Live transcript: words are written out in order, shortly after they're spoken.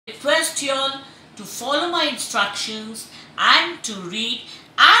Request you all to follow my instructions and to read,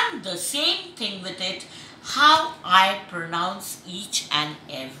 and the same thing with it, how I pronounce each and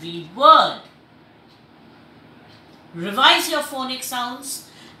every word. Revise your phonic sounds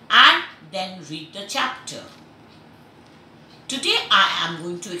and then read the chapter. Today I am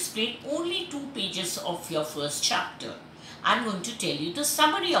going to explain only 2 pages of your first chapter. I am going to tell you the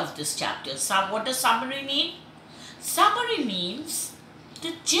summary of this chapter. What does summary mean? Summary means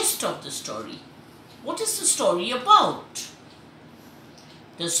the gist of the story. What is the story about?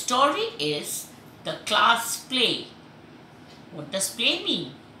 The story is the class play. What does play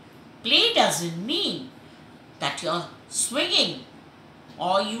mean? Play doesn't mean that you're swinging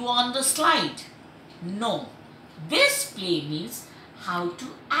or you on the slide. No. This play means how to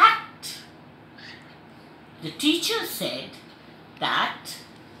act. The teacher said that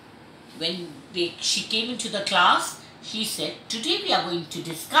when she came into the class, she said, today we are going to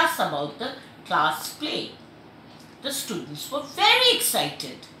discuss about the class play. The students were very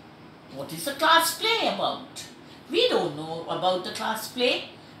excited. What is the class play about? We don't know about the class play.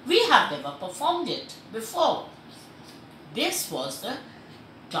 We have never performed it before. This was the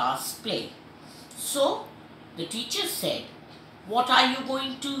class play. So, the teacher said, what are you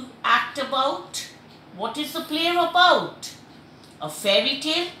going to act about? What is the play about? A fairy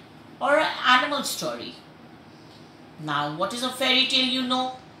tale or an animal story? Now, what is a fairy tale you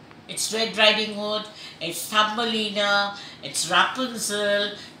know? It's Red Riding Hood, it's Thumbelina, it's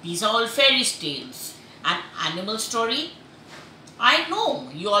Rapunzel. These are all fairy tales. An animal story? I know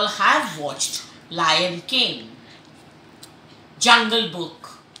you all have watched Lion King, Jungle Book,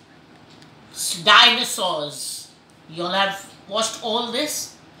 dinosaurs. You all have watched all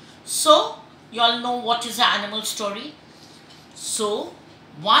this. So, you all know what is an animal story. So,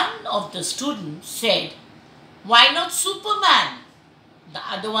 one of the students said, why not Superman? The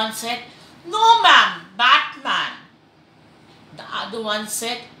other one said, no ma'am, Batman. The other one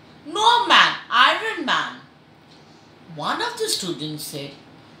said, no ma'am, Iron Man. One of the students said,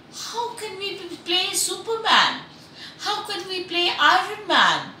 how can we play Superman? How can we play Iron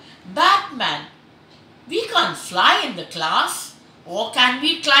Man, Batman? We can't fly in the class, or can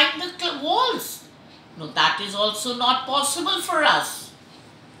we climb the walls? No, that is also not possible for us.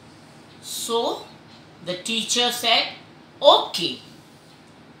 So, the teacher said, okay,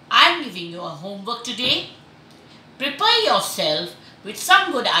 I am giving you a homework today. Prepare yourself with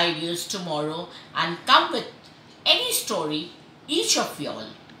some good ideas tomorrow and come with any story, each of you all.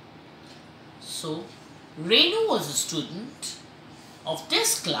 So, Renu was a student of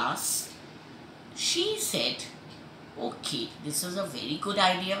this class. She said, okay, this is a very good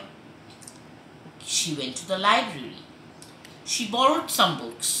idea. She went to the library. She borrowed some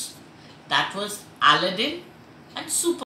books. That was Aladdin and Superman.